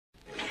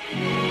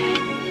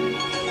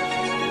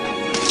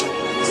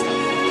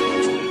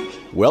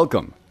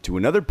Welcome to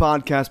another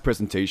podcast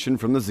presentation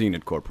from the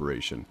Zenit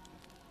Corporation.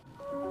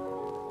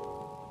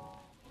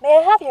 May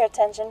I have your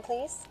attention,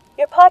 please?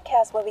 Your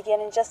podcast will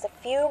begin in just a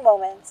few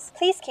moments.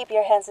 Please keep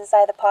your hands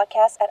inside the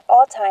podcast at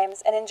all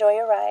times and enjoy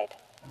your ride.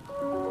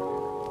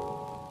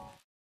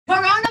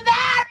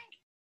 Coronavirus!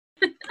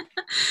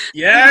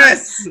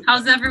 Yes!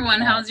 How's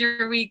everyone? How's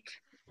your week?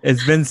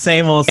 It's been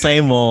same old,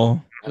 same old.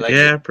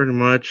 Yeah, pretty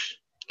much.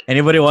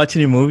 Anybody watch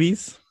any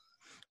movies?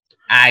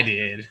 I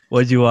did.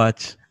 What'd you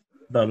watch?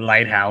 The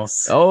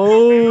Lighthouse.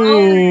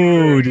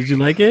 Oh, did you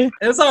like it?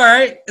 It's all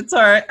right. It's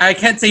all right. I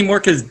can't say more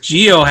because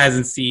Gio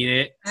hasn't seen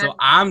it. So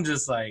I'm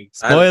just like...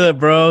 Spoil it,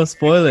 bro.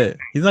 Spoil it.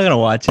 He's not going to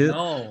watch it.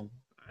 No.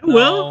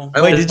 Well,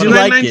 Wait, did you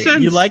like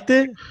it? You liked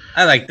it?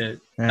 I liked it.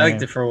 All I right.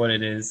 liked it for what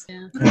it is.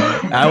 Yeah.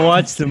 I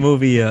watched the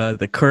movie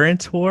The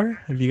Current War.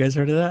 Have you guys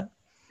heard of that?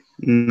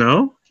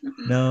 no.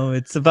 No,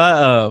 it's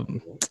about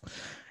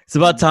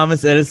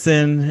Thomas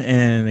Edison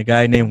and a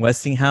guy named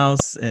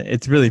Westinghouse.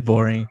 It's really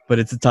boring, but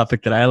it's a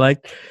topic that I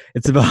like.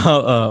 It's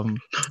about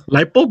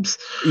Light bulbs?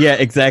 yeah,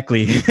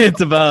 exactly.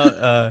 It's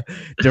about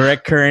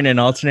direct current and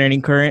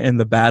alternating current and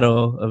the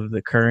battle of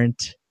the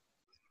current.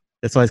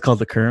 That's why it's called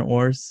the Current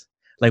Wars.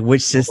 Like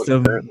which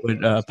system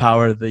would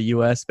power the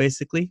U.S.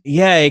 basically.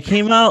 Yeah, it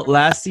came out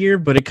last year,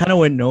 but it kind of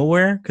went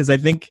nowhere because I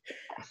think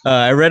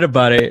I read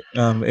about it.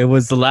 It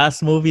was the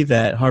last movie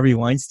that Harvey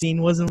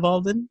Weinstein was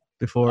involved in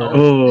before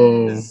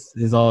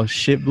his all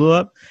shit blew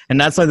up. And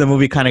that's why the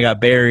movie kind of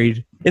got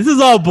buried. This is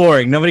all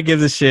boring. Nobody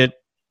gives a shit.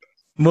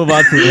 Move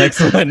on to the next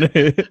one.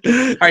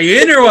 Are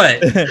you in or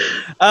what?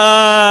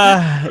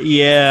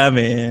 Yeah,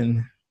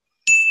 man.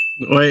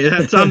 Wait,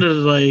 that sounded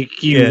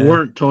like you Yeah.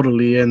 weren't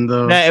totally in,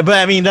 though. Nah, but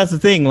I mean, that's the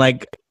thing.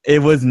 Like, it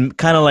was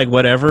kind of like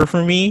whatever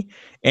for me.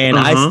 And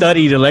I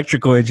studied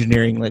electrical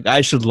engineering. Like,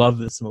 I should love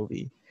this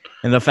movie.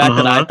 And the fact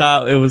that I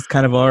thought it was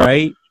kind of all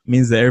right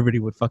means that everybody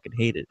would fucking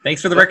hate it.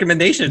 Thanks for the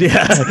recommendation.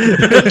 Yeah.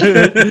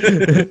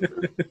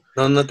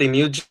 No, nothing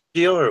new,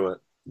 Gio, or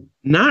what?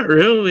 Not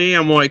really.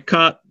 I'm like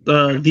caught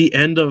the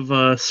end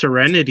of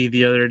Serenity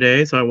the other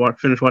day, so I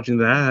finished watching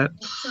that.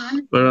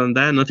 But on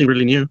that, nothing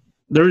really new.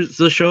 There's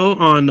a show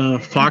on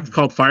Fox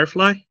called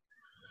Firefly.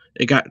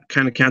 It got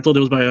kind of canceled. It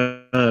was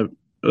by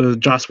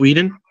Joss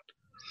Whedon.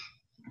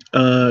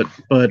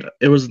 But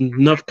it was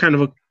enough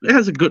it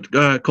has a good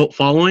cult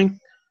following.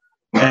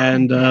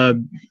 And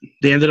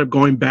they ended up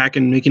going back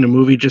and making a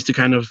movie just to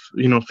kind of,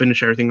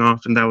 finish everything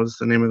off. And that was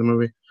the name of the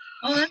movie.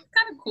 Oh, that's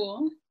kind of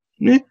cool.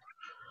 Yeah.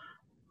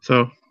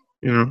 So,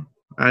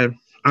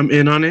 I'm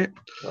in on it.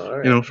 All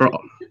right.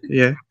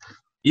 Yeah.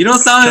 You don't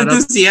sound Shut up.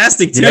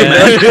 enthusiastic too, Yeah.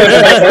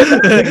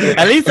 man.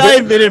 At least I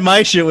admitted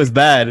my shit was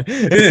bad.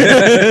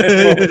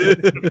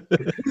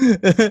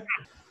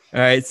 All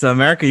right, so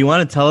America, you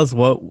want to tell us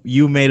what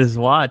you made us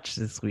watch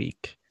this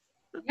week?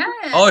 Yeah.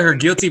 Oh, her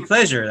guilty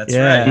pleasure. That's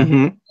Yeah. right.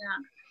 Mm-hmm.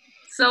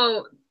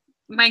 So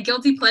my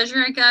guilty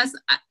pleasure, I guess,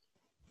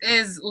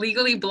 is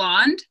Legally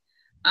Blonde.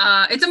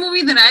 It's a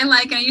movie that I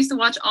like and I used to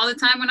watch all the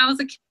time when I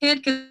was a kid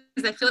because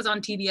I feel it's on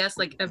TBS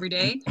like every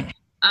day.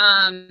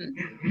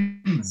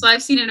 So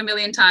I've seen it a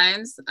million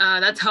times.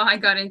 That's how I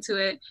got into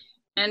it.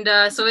 And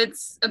so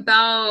it's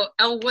about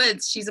Elle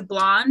Woods. She's a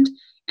blonde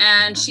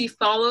and she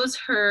follows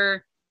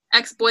her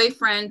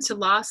ex-boyfriend to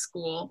law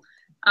school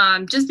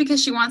just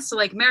because she wants to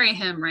like marry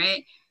him,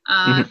 right?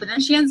 But then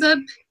she ends up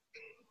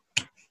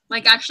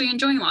like actually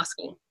enjoying law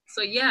school.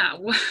 So yeah,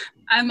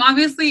 I'm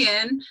obviously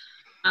in.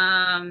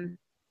 I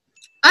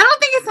don't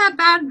think it's that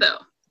bad though.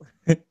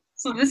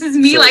 So this is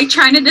me like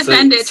trying to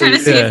defend it, trying to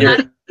see if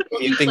that.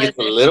 You think it's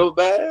a little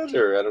bad,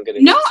 or I don't get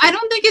it? No, I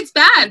don't think it's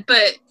bad,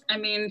 but I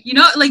mean,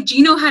 like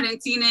Gino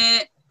hadn't seen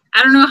it.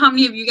 I don't know how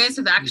many of you guys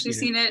have actually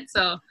seen it.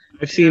 So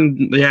I'd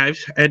seen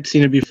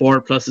it before,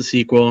 plus the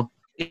sequel.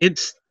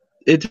 It's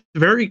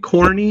very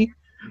corny,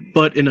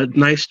 but in a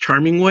nice,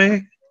 charming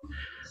way.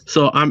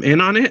 So I'm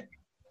in on it.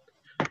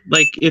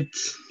 Like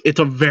it's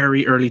a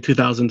very early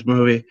 2000s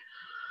movie.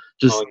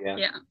 Just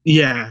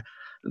yeah.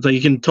 So you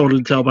can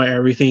totally tell by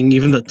everything,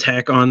 even the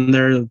tech on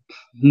there.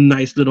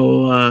 Nice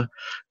little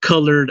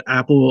colored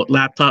Apple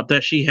laptop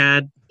that she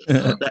had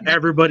that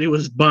everybody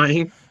was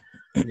buying.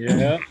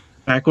 Yeah.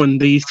 Back when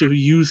they used to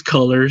use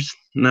colors.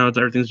 Now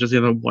everything's just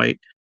white.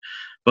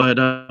 But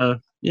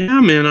yeah,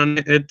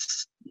 man,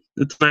 it's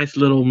a nice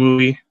little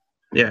movie.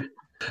 Yeah.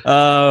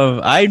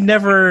 I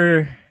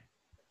never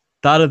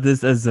thought of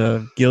this as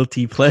a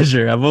guilty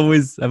pleasure. I've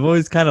always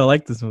kind of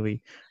liked this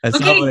movie.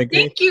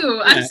 Thank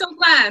you. I'm so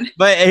glad.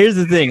 But here's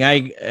the thing.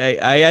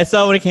 I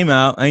saw it when it came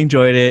out. I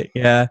enjoyed it.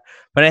 Yeah.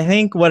 But I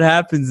think what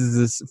happens is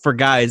this, for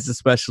guys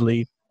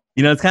especially,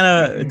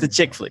 it's a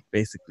chick flick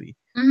basically.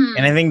 Mm-hmm.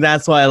 And I think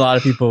that's why a lot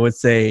of people would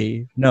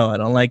say, no, I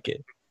don't like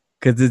it.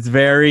 Because it's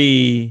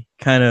very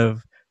kind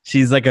of,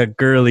 she's like a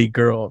girly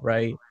girl,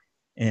 right?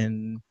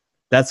 And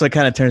that's what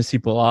kind of turns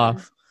people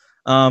off.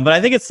 But I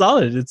think it's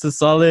solid. It's a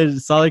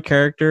solid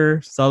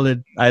character.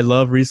 Solid. I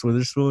love Reese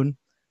Witherspoon.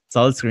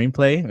 Solid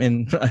screenplay.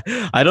 And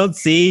I don't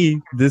see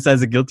this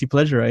as a guilty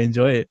pleasure. I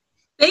enjoy it.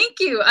 Thank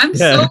you. I'm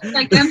Yeah. so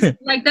like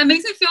that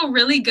makes me feel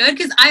really good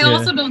because I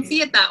also don't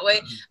see it that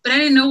way. But I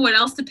didn't know what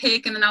else to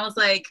pick, and then I was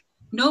like,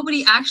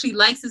 nobody actually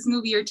likes this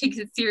movie or takes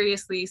it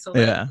seriously. So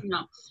like,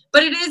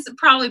 but it is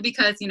probably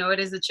because it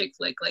is a chick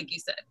flick, like you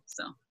said.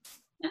 So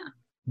yeah.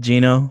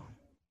 Gino.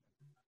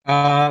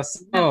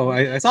 So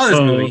I saw this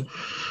movie.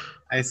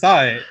 I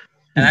saw it,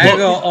 and I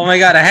go, "Oh my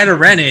god!" I had to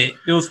rent it.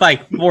 It was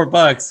like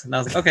 $4, and I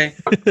was like, "Okay."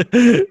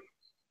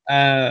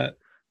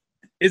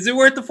 Is it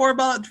worth the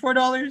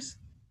 $4?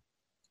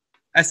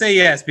 I say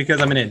yes because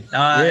I'm in.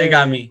 It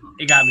got me.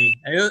 It got me.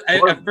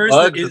 At first,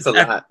 it's a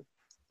lot.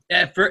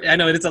 At first, I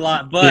know it's a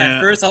lot, but at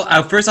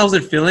first I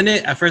wasn't feeling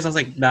it. At first, I was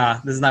like,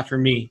 "Nah, this is not for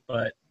me."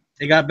 But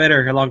it got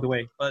better along the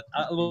way. But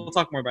we'll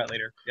talk more about it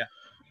later. Yeah.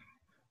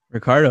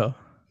 Ricardo.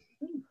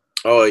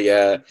 Oh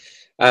yeah,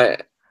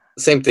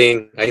 same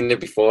thing. I seen it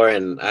before,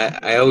 and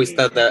I always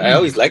thought that I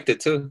always liked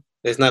it too.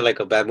 It's not like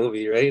a bad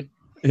movie, right?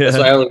 Yeah. That's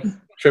why I was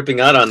tripping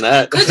out on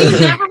that. Because you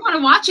never want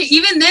to watch it.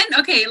 Even then,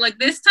 okay, like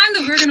this time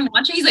that we were gonna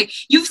watch it, he's like,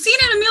 "You've seen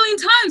it a million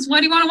times.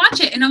 Why do you want to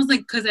watch it?" And I was like,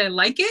 "Because I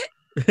like it."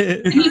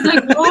 And he's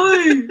like,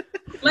 "Why?"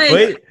 Like,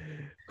 wait,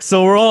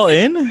 so we're all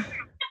in?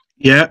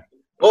 Yeah.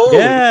 Oh,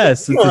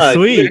 yes, it's a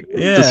sweep.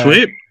 Yeah, It's a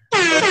sweep.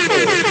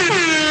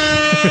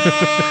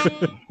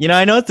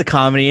 I know it's a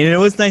comedy, and it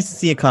was nice to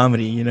see a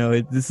comedy.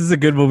 This is a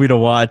good movie to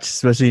watch,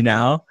 especially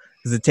now,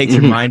 because it takes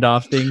your mind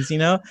off things.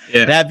 Yeah.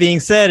 That being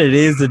said, it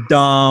is a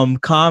dumb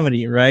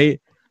comedy, right?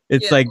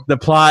 It's like the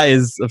plot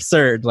is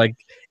absurd. Like,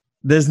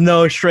 there's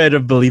no shred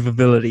of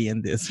believability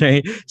in this,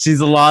 right? She's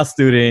a law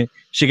student.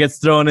 She gets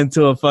thrown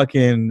into a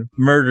fucking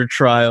murder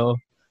trial.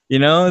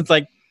 It's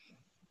like,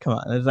 come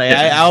on. It's like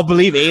I'll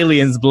believe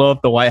aliens blow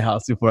up the White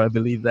House before I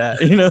believe that.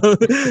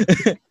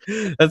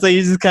 That's like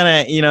you just kind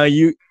of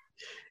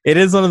it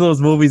is one of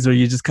those movies where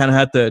you just kind of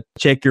have to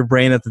check your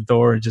brain at the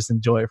door and just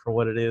enjoy it for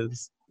what it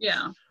is.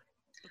 yeah.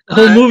 The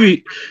whole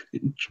movie,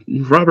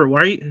 Robert,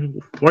 why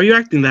are you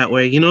acting that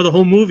way? The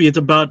whole movie, it's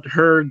about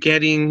her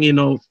getting,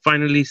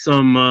 finally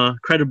some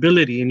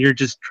credibility, and you're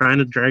just trying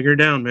to drag her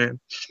down, man.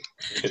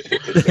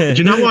 Did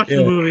you not watch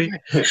the movie?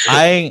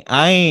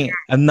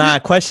 I'm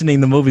not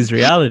questioning the movie's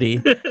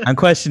reality. I'm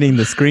questioning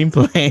the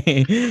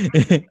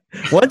screenplay.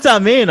 Once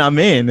I'm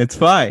in. It's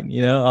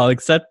fine. I'll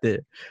accept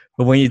it.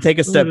 But when you take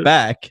a step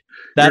back,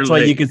 that's why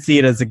you can see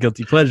it as a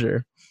guilty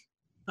pleasure.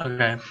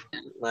 Okay.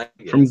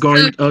 From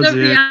going the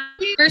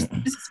reality versus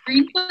the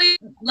screenplay,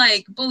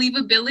 like,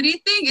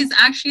 believability thing is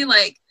actually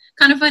like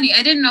kind of funny.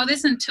 I didn't know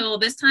this until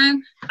this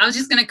time. I was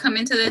just gonna come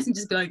into this and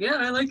just be like, yeah,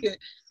 I like it.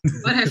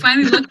 But I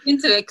finally looked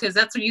into it because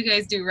that's what you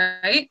guys do,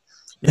 right?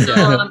 So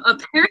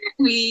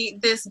apparently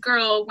this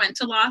girl went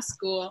to law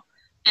school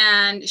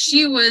and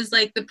she was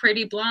like the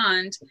pretty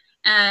blonde,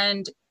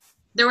 and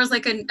there was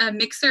like a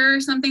mixer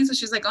or something. So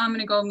she was like, oh, I'm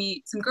gonna go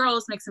meet some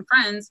girls, make some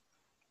friends.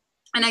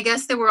 And I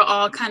guess they were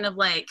all kind of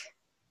like,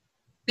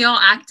 they all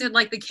acted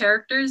like the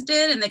characters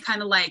did, and they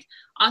kind of like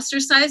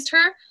ostracized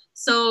her.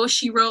 So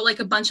she wrote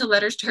like a bunch of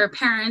letters to her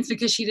parents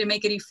because she didn't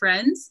make any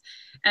friends,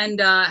 and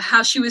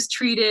how she was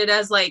treated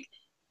as like,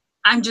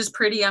 I'm just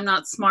pretty, I'm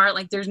not smart,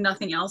 like there's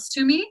nothing else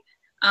to me.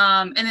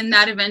 And then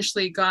that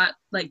eventually got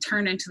like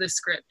turned into the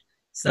script.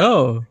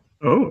 So,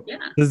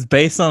 yeah, it's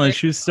based on a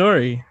true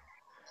story.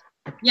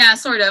 Yeah,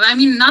 sort of. I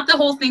mean, not the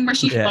whole thing where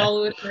she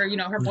followed her,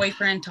 her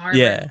boyfriend to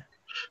Harvard.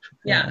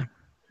 Yeah.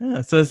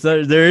 So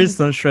there is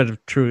some shred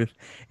of truth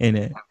in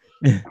it.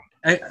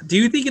 Do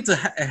you think it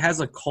has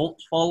a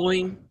cult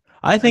following?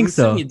 I think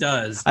so. It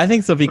does. I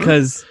think so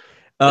because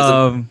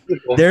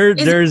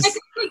there's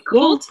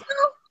cult.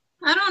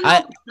 I don't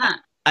know.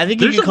 I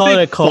think you can call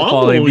it a cult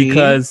following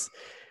because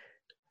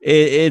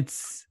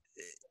it's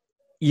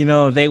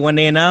when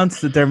they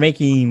announced that they're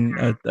making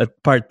a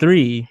part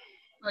 3.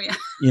 Oh yeah.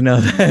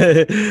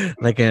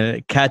 Like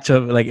a catch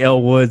up, like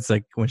Elle Woods,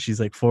 like when she's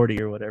like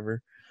 40 or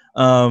whatever.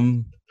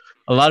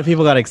 A lot of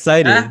people got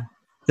excited.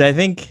 So I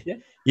think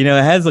it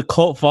has a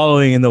cult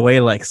following in the way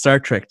like Star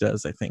Trek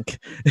does, I think.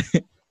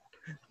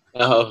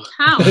 Oh,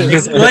 how?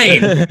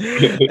 Explain.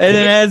 And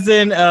then as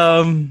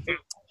in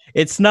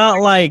it's not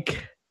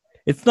like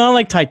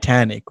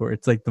Titanic where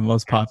it's like the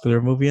most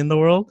popular movie in the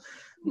world.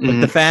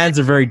 But the fans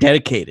are very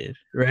dedicated,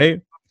 right?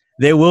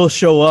 They will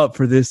show up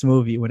for this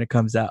movie when it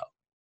comes out.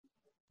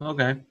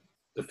 Okay.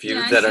 The few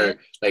that are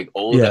like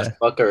old as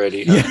fuck already.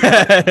 Yeah.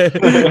 I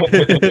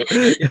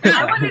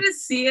wanted to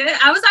see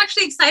it. I was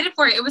actually excited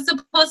for it. It was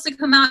supposed to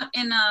come out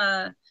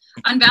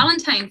on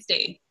Valentine's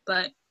Day,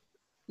 but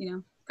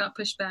got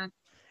pushed back.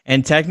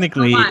 And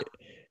technically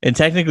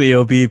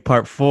it'll be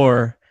part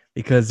 4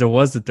 because there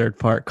was a third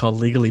part called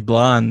Legally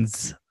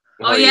Blondes.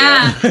 Oh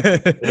yeah.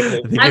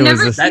 I've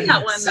never seen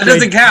that one. That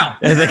doesn't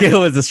count. I think it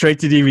was a straight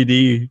to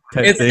DVD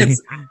type thing.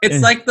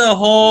 It's like the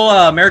whole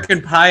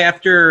American Pie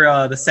after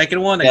the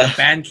second one, like the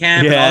band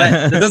camp and all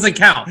that. It doesn't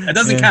count. It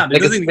doesn't count. It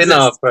like doesn't a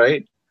spin-off,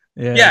 right?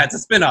 Yeah, it's a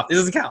spin-off. It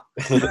doesn't count.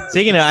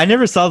 Speaking of, I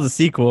never saw the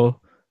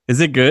sequel. Is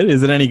it good?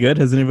 Is it any good?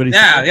 Has anybody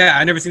seen it? Yeah,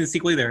 I never seen the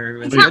sequel either.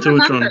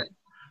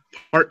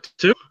 Part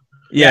 2?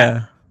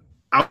 Yeah.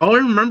 All I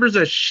remember is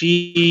that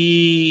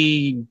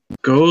she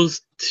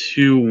goes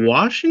to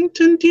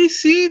Washington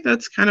D.C.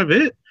 That's kind of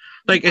it.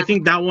 Like I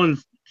think that one,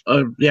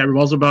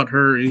 revolves about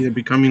her either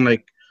becoming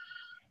like,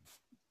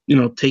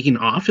 taking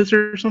office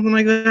or something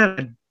like that.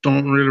 I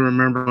don't really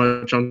remember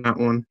much on that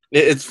one.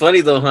 It's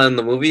funny though, huh? In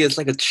the movie, it's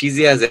like a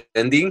cheesy ass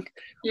ending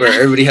where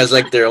everybody has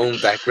like their own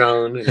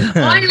background.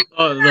 How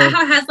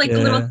it has like the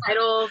little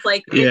titles,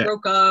 like they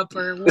broke up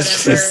or whatever.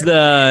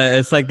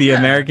 It's like the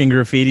American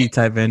Graffiti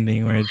type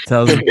ending where it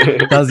tells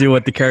you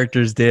what the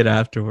characters did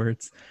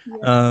afterwards.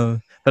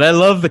 But I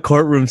love the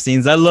courtroom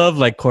scenes. I love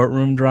like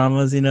courtroom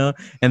dramas,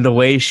 and the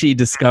way she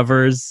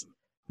discovers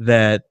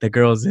that the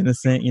girl's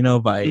innocent,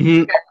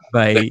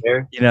 by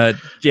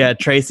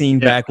tracing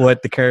back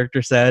what the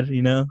character said.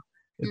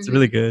 It's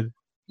really good.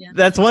 Yeah.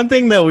 That's one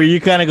thing that where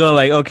you kind of go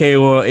like, okay,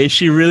 well, is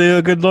she really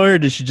a good lawyer? Or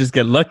did she just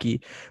get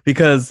lucky?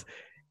 Because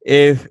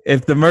if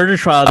the murder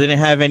trial didn't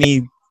have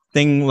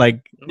anything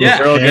like the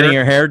girl getting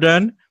her hair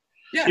done,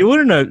 she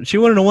wouldn't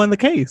have won the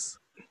case.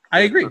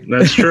 I agree.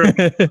 That's true.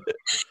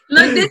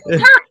 Look, this is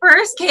her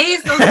first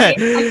case.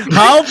 Okay?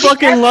 How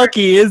fucking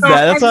lucky is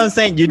that? That's what I'm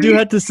saying. You do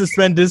have to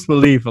suspend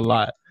disbelief a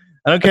lot.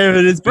 I don't care if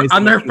it is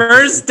on their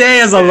first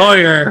day as a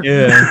lawyer.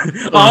 Yeah,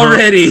 And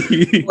already.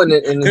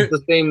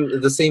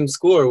 it's the same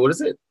score. What is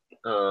it?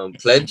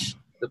 Pledge.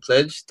 The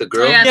Pledge. The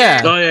girl.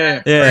 Yeah. Oh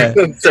yeah. Yeah.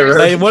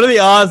 Like, what are the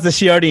odds that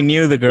she already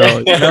knew the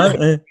girl?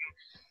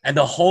 And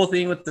the whole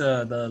thing with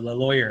the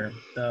lawyer,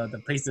 the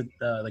place that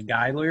the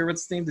guy lawyer,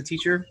 what's his name, the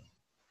teacher.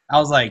 I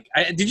was like,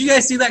 did you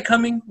guys see that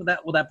coming?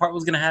 That part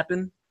was gonna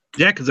happen?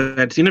 Yeah, because I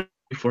had seen it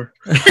before.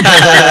 Okay,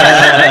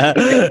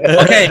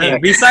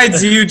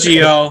 besides you,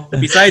 Gio.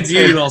 Besides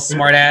you little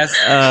smartass.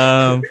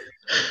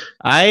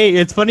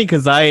 It's funny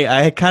because I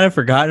had kind of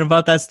forgotten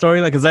about that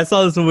story, like because I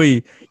saw this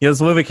movie.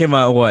 This movie came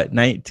out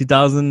 2001?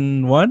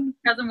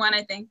 2001,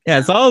 I think.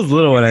 Yeah, so I was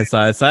little when I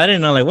saw it, so I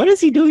didn't know like what is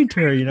he doing to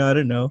her. I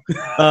didn't know.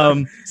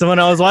 So when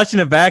I was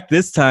watching it back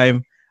this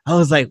time, I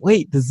was like,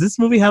 wait, does this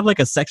movie have like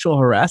a sexual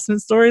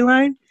harassment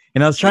storyline?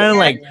 And I was trying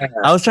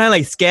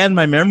to scan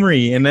my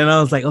memory, and then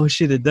I was like, oh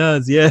shit, it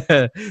does.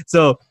 Yeah.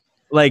 So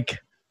like,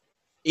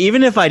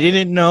 even if I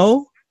didn't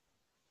know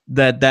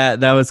that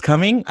was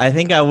coming, I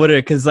think I would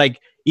have, because like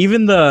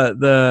even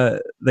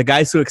the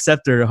guys who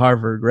accept her to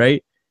Harvard,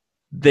 right?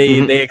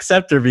 They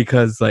accept her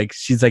because like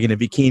she's like in a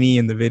bikini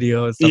in the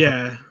video and stuff.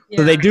 Yeah.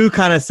 So they do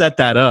kind of set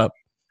that up.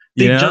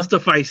 They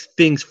justify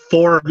things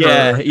for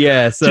her.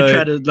 Yeah. So to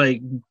try to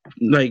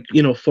like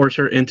force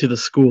her into the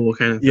school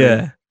kind of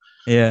thing.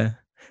 Yeah.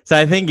 So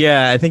I think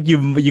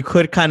you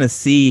could kind of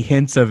see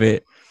hints of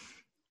it,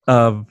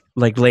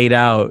 like laid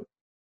out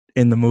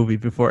in the movie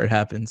before it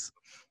happens.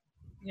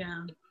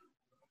 Yeah.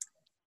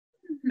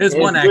 There's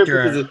one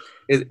actor.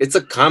 It's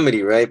a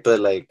comedy, right? But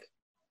like,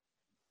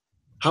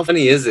 how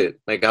funny is it?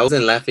 Like, I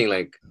wasn't laughing.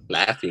 I think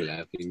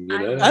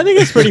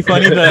it's pretty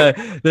funny.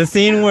 The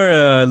scene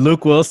where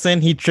Luke Wilson,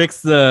 he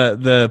tricks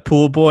the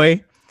pool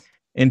boy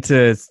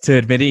into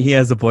admitting he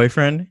has a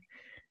boyfriend.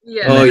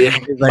 Yeah. Oh yeah.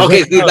 Like,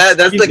 okay, see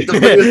that's like the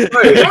funniest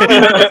part.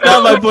 It's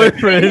not my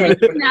boyfriend.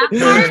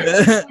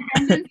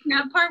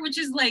 Snap part, which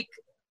is like,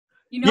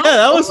 Yeah,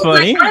 that was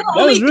funny. That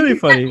was really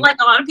funny.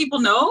 Like a lot of people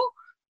know.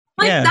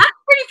 Like that's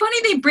pretty funny.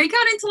 They break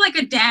out into like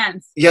a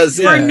dance. Yes,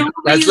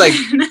 that's like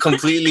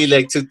completely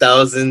like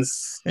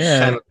 2000s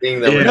kind of thing.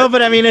 No,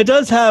 but I mean, it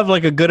does have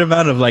like a good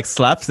amount of like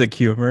slapstick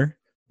humor.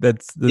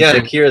 That's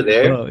like here or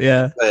there. Well,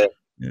 yeah. But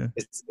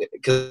it's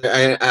because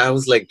I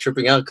was like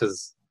tripping out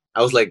because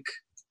I was like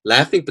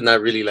laughing but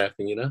not really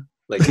laughing,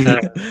 like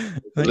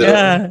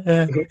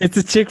it's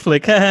a chick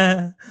flick.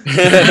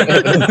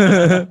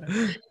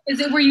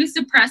 Were you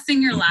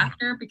suppressing your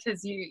laughter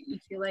because you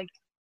feel like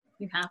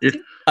you have to?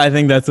 I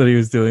think that's what he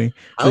was doing.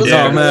 Oh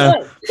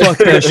man, fuck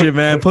that shit,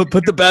 man. Put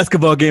the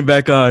basketball game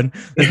back on.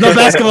 There's no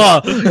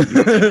basketball.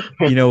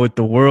 With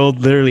the world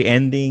literally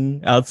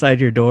ending outside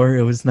your door,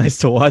 it was nice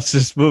to watch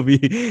this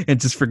movie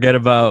and just forget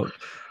about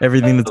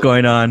everything that's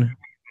going on.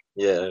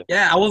 Yeah,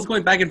 I was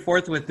going back and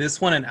forth with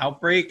this one and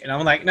Outbreak, and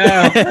I'm like, no.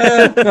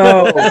 What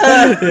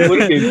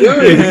are you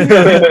doing?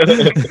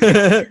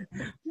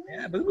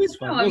 Yeah, but it was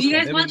fun. Have you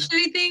guys watched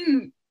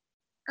anything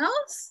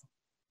else?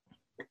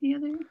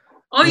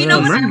 Oh, you know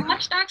what I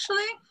watched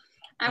actually?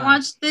 I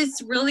watched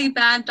this really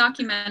bad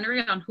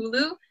documentary on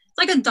Hulu. It's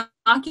like a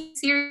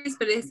docu-series,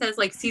 but it says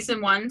like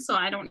season 1, so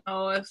I don't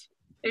know if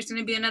there's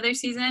going to be another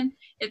season.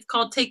 It's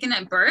called Taken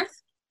at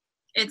Birth.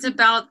 It's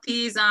about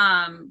these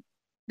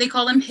they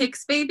call them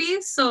Hicks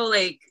babies. So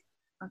like,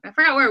 I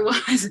forgot where it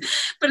was,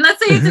 but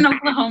let's say it's in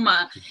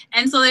Oklahoma.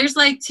 And so there's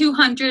like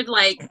 200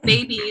 like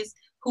babies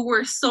who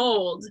were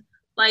sold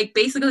like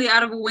basically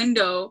out of a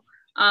window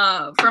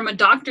from a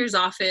doctor's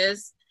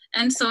office.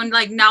 And so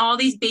like now all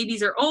these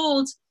babies are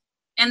old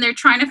and they're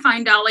trying to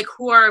find out like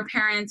who are our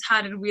parents,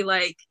 how did we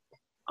like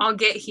all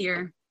get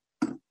here?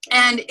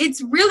 And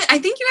it's really, I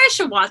think you guys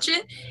should watch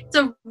it. It's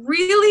a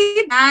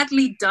really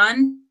badly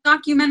done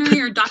documentary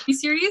or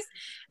docuseries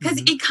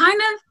because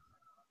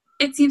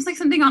it seems like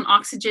something on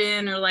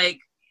Oxygen or like,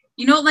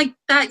 like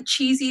that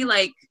cheesy,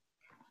 like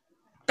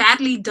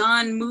badly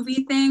done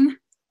movie thing.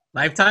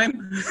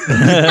 Lifetime.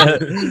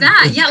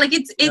 That, yeah, like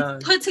it's Yeah.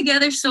 put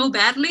together so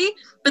badly,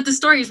 but the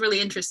story is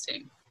really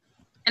interesting,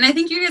 and I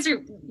think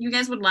you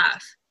guys would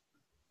laugh.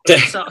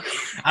 So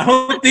I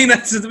don't think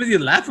that's something you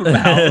laugh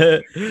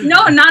about.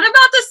 no, not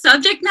about the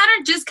subject matter,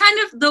 just kind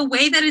of the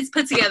way that it's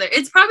put together.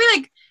 It's probably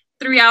like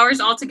 3 hours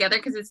altogether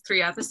because it's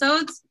 3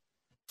 episodes.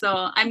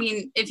 So I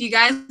mean, if you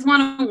guys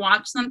want to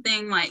watch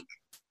something like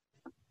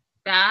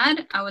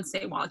bad, I would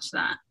say watch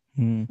that.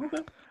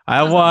 Okay.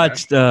 I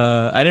watched.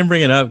 I didn't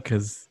bring it up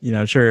because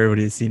I'm sure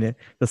everybody's seen it.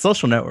 The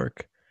Social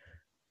Network.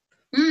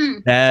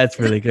 Mm. That's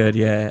really good.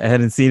 Yeah, I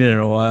hadn't seen it in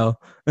a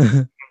while.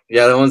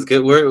 Yeah, that one's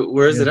good.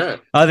 Where is it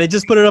at? They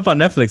just put it up on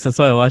Netflix. That's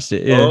why I watched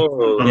it. Yeah,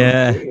 Oh,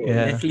 yeah, cool.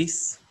 yeah.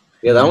 Netflix.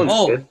 Yeah, that one's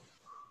Oh, good.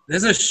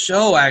 there's a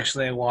show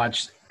actually I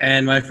watched,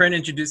 and my friend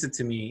introduced it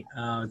to me.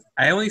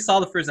 I only saw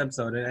the first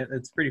episode.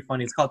 It's pretty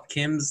funny. It's called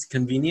Kim's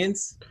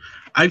Convenience.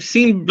 I've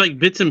seen like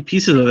bits and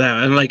pieces of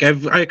that, and like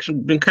I've actually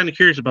been kind of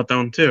curious about that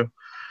one too.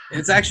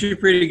 It's actually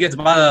pretty good. It's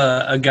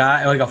about a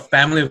guy, like a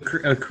family,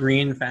 a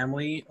Korean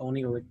family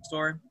owning a liquor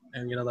store,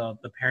 and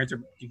the parents are,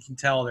 you can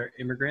tell they're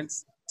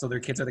immigrants, so their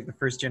kids are like the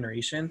first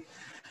generation.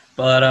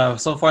 But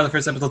so far, the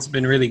first episode's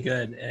been really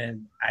good,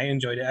 and I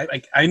enjoyed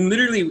it. I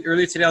literally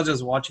earlier today I was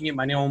just watching it,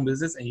 minding my own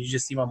business, and you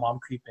just see my mom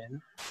creep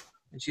in,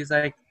 and she's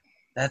like,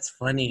 "That's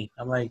funny."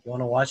 I'm like, "You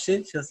want to watch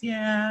it?" She goes,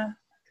 "Yeah."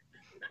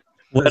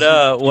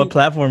 What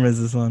platform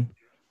is this on?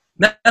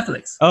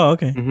 Netflix. Oh,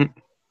 okay.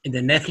 In the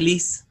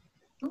Netflix.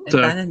 So-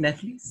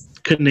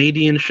 Netflix.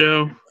 Canadian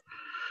show.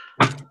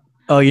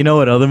 Oh, you know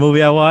what other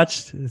movie I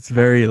watched? It's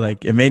very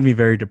it made me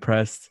very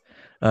depressed.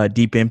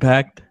 Deep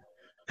Impact.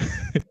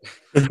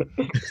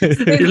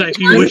 You're like,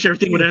 you wish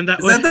everything would end that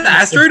Is way. that the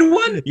asteroid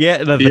one?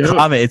 Yeah, the Yeah.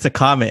 comet. It's a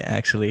comet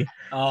actually.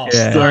 Oh,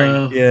 Yeah.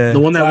 sorry. Yeah. The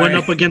one that Sorry. went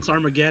up against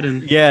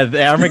Armageddon. Yeah,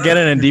 the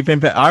Armageddon and Deep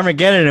Impact.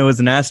 Armageddon, it was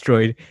an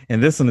asteroid,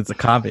 and this one, it's a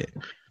comet.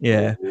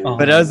 Yeah, Oh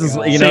but that was just,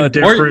 my it's Same a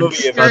difference.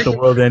 movie about the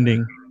world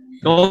ending.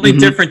 The only Mhm.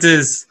 difference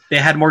is they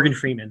had Morgan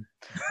Freeman.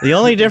 The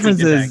only difference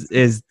Deep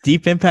is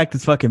Deep Impact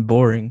is fucking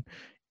boring,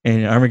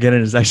 and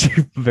Armageddon is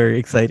actually very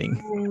exciting.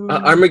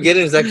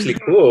 Armageddon is actually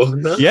cool.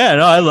 No? Yeah,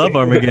 no, I love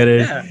Armageddon.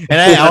 Yeah. And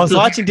I was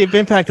watching Deep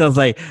Impact. I was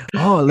like,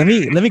 oh, let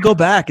me go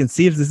back and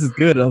see if this is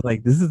good. I was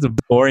like, this is the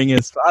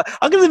boringest.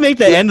 How can they make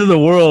the end of the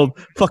world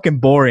fucking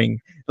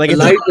boring? Like, it's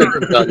Light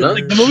is done, no?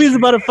 like the movie is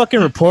about a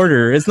fucking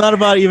reporter. It's not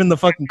about even the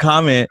fucking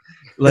comet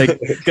like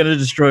gonna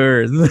destroy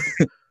Earth.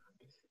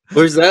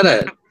 Where's that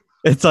at?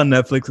 It's on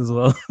Netflix as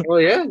well. Oh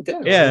yeah,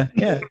 damn. Yeah.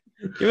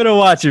 Give it a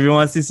watch if you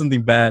want to see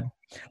something bad.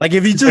 Like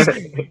if you just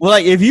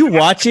if you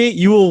watch it,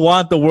 you will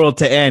want the world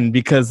to end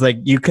because like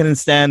you couldn't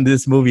stand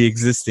this movie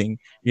existing.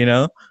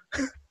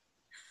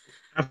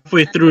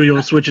 Halfway through,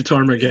 you'll switch it to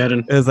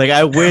Armageddon. It's like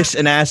I wish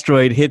an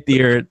asteroid hit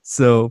the Earth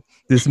so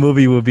this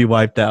movie would be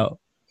wiped out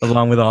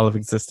along with all of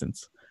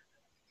existence.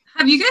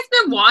 Have you guys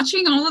been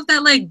watching all of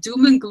that like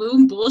doom and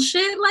gloom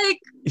bullshit? Like,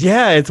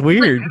 Yeah, it's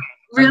weird.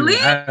 really?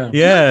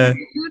 Yeah.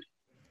 Dude,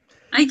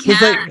 I 'Cause,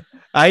 can't. like,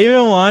 I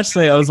even watched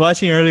I was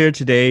watching earlier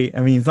today.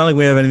 I mean, it's not like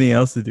we have anything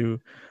else to do.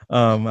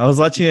 I was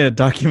watching a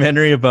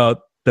documentary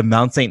about the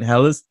Mount St.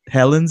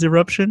 Helens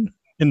eruption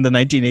in the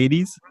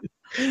 1980s.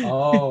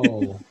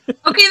 Oh.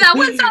 Okay, that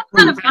one sounds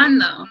kind of fun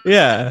though.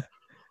 Yeah.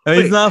 I mean,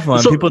 it's Wait, not fun.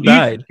 so People you-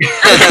 died.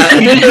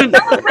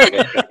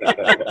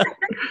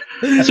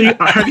 So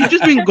have you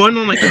just been going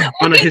on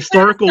on a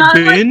historical Sounds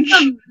like binge?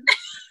 some-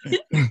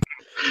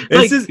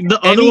 Like It's just the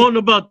other one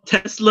about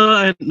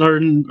Tesla or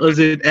was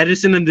it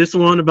Edison, and this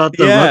one about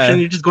the Yeah. eruption?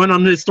 You're just going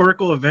on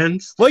historical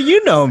events. Well,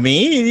 you know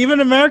me.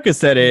 Even America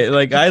said it.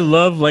 Like I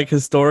love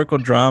historical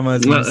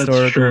dramas and Well, that's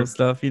historical true.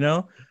 stuff.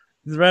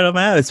 It's right up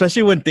my alley.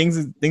 Especially when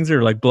things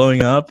are like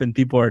blowing up and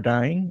people are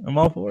dying. I'm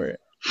all for it.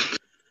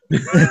 You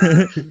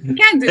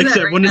can't do that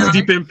Except right when now. it's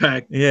Deep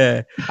Impact.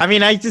 Yeah. I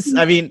mean,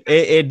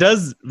 it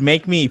does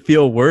make me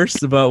feel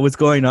worse about what's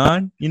going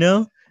on.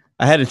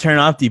 I had to turn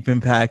off Deep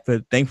Impact,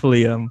 but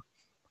thankfully,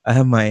 I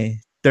have my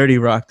 30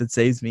 Rock that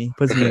saves me,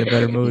 puts me in a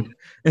better mood.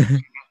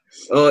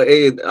 Oh,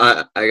 hey,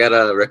 I got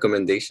a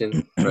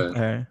recommendation for All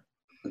right.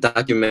 a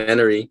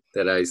documentary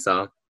that I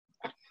saw.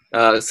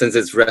 Since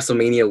it's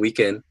WrestleMania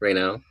weekend right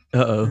now,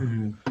 Uh-oh.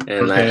 and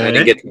I Okay.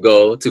 didn't get to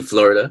go to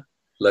Florida.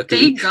 Lucky.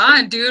 Thank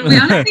God, dude. We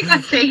honestly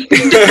got saved.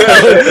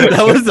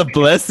 That was a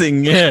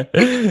blessing. Yeah.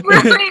 It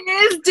really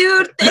is,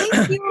 dude.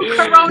 Thank you,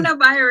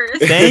 coronavirus.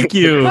 Thank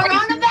you.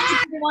 Coronavirus.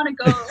 I want to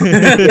go.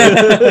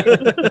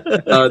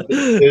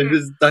 There's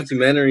this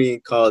documentary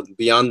called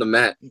Beyond the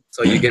Mat,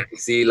 so you get to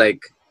see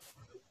like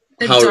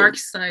The how- dark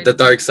side. the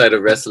dark side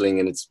of wrestling,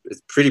 and it's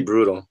pretty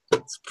brutal.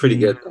 It's pretty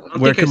good. I don't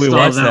Where think can I we saw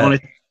watch that? one.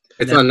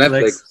 It's on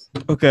Netflix.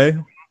 Okay.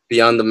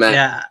 Beyond the Mat.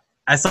 Yeah,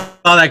 I saw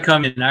that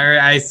coming.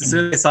 As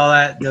soon as I saw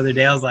that the other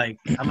day, I'm like,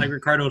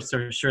 Ricardo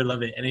will sure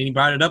love it. And then he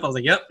brought it up. I was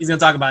like, yep, he's gonna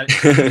talk about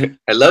it.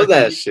 I love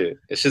that shit.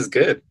 It's just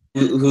good.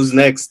 Who's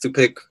next to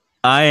pick?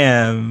 I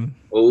am.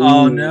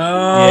 Oh Ooh. no!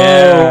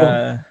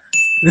 Yeah.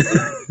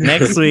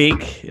 Next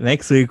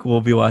week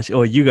we'll be watching.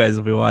 Oh, you guys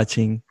will be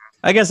watching.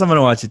 I guess I'm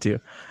gonna watch it too.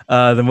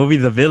 The movie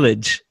The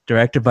Village,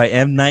 directed by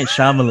M. Night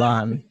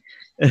Shyamalan.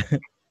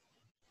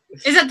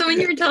 Is that the one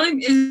you were telling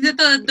me? Is it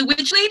the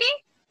witch lady?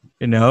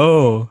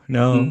 No.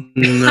 No.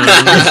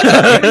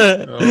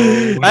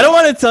 I don't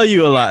want to tell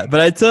you a lot,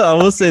 but I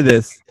will say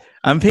this.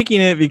 I'm picking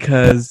it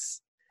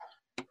because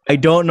I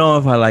don't know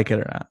if I like it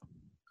or not.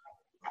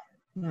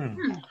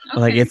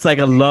 Like, it's like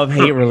a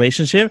love-hate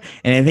relationship,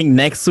 and I think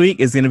next week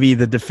is going to be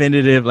the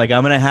definitive, like,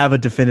 I'm going to have a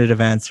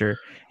definitive answer,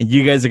 and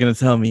you guys are going to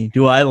tell me,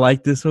 do I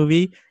like this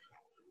movie,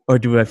 or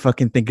do I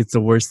fucking think it's the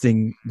worst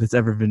thing that's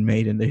ever been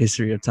made in the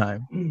history of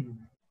time?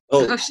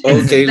 Oh,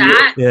 Oh, okay.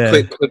 that? Yeah.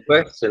 Quick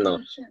question though.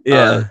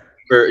 Yeah.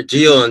 For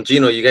Gio and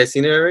Gino, you guys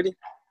seen it already?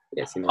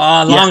 Yeah, seen it.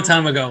 Long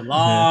time ago.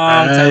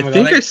 I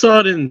think I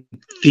saw it in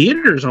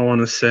theaters, I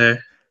want to say.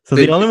 So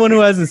the only one who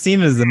hasn't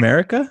seen it is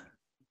America?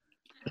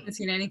 I haven't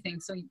seen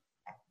anything, so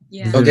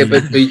yeah. Okay,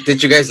 but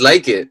did you guys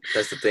like it?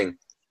 That's the thing.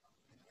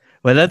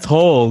 Well, let's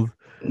hold.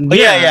 Oh,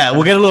 yeah.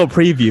 We'll get a little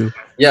preview.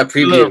 Yeah, A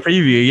little preview.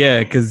 preview, yeah,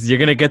 because you're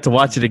going to get to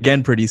watch it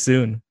again pretty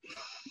soon.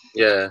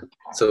 Yeah.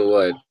 So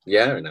what?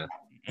 Yeah or not?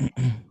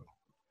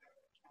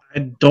 I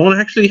don't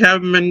actually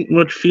have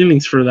much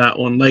feelings for that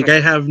one. Like, I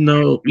have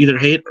no either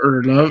hate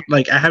or love.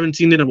 Like, I haven't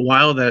seen it in a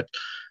while that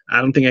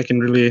I don't think I can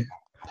really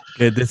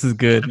Good, this is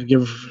good.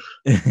 give.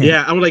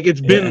 Yeah, I'm like,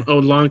 it's been a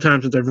long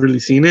time since I've really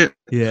seen it.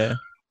 Yeah.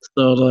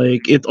 So,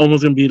 like, it's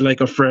almost going to be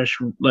like a fresh,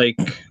 like,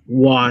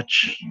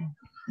 watch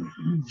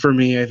for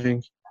me, I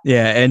think.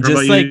 Yeah, and How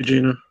just about like, you,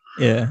 Gina?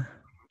 yeah.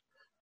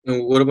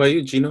 And what about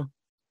you, Gino?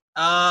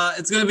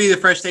 It's gonna be the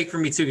fresh take for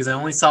me too, because I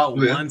only saw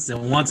it Yeah. once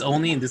and once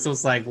only, and this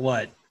was like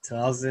what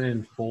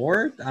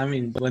 2004. I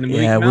mean, when the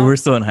movie Yeah, came we out. were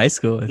still in high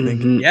school, I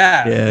think. Mhm.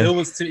 Yeah, Yeah. it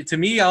was to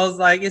me. I was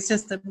like, it's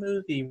just a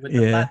movie with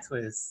the Yeah. plot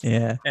twist,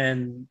 Yeah.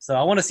 and so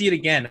I want to see it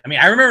again. I mean,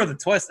 I remember the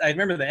twist. I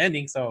remember the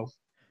ending. So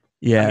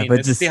Yeah, I mean, but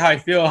let's just see how I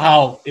feel,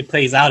 how it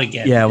plays out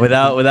again. yeah,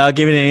 without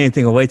giving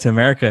anything away to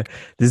America,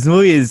 this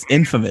movie is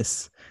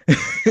infamous.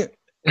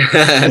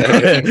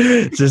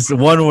 Just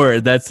one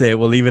word, that's it.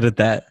 We'll leave it at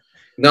that.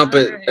 No,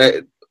 but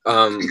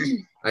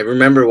I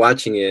remember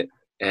watching it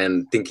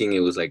and thinking it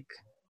was like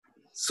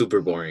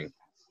super boring.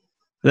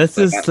 Let's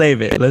just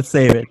save it. Let's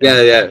save it.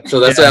 Yeah. So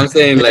that's what I'm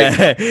saying. Like,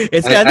 Yeah.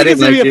 It's. I I think didn't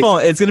it's gonna like be a it.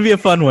 fun. It's gonna be a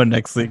fun one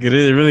next week. It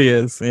really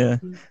is. Yeah.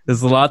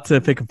 There's a lot to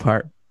pick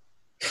apart.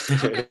 All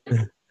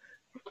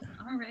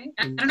right.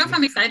 I don't know if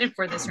I'm excited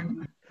for this or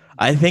not.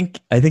 I think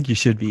you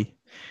should be.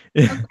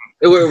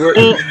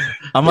 we're,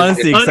 I'm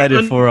honestly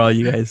excited for all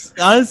you guys.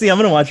 Honestly, I'm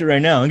gonna watch it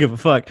right now. I don't give a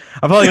fuck.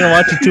 I'm probably gonna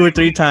watch it 2 or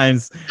 3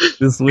 times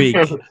this week,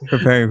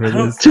 preparing for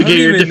this. To I don't get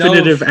your even know.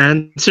 definitive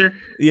answer.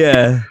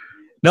 Yeah.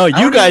 No, you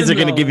don't guys are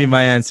even gonna give me know.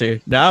 my answer.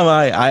 Now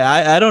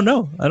I don't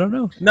know. I don't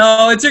know.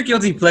 No, it's your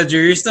guilty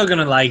pleasure. You're still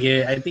gonna like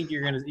it. I think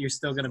you're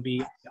still gonna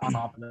be on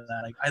top of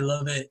that. Like, I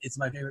love it. It's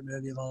my favorite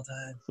movie of all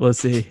time. We'll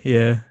see.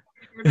 Yeah.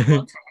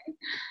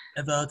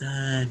 Of all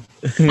time.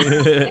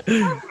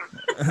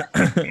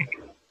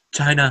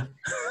 China.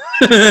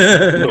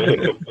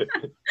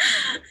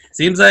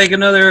 Seems like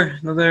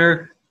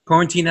another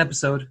quarantine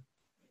episode.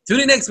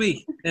 Tune in next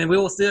week, and we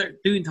will still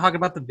talk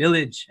about The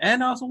Village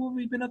and also what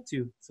we've been up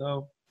to.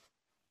 So,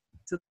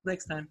 till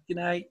next time. Good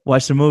night.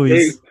 Watch the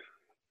movies.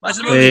 Watch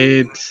the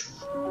movie. Wait.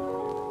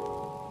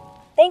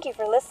 Thank you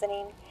for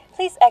listening.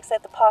 Please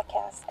exit the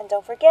podcast and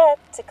don't forget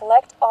to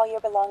collect all your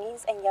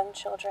belongings and young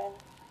children.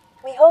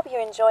 We hope you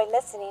enjoy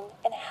listening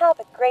and have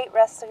a great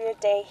rest of your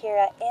day here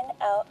at In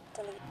Out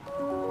Delete.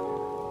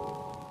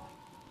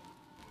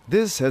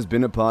 This has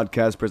been a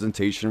podcast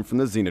presentation from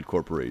the Zenith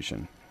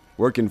Corporation,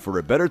 working for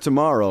a better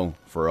tomorrow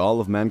for all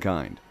of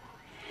mankind.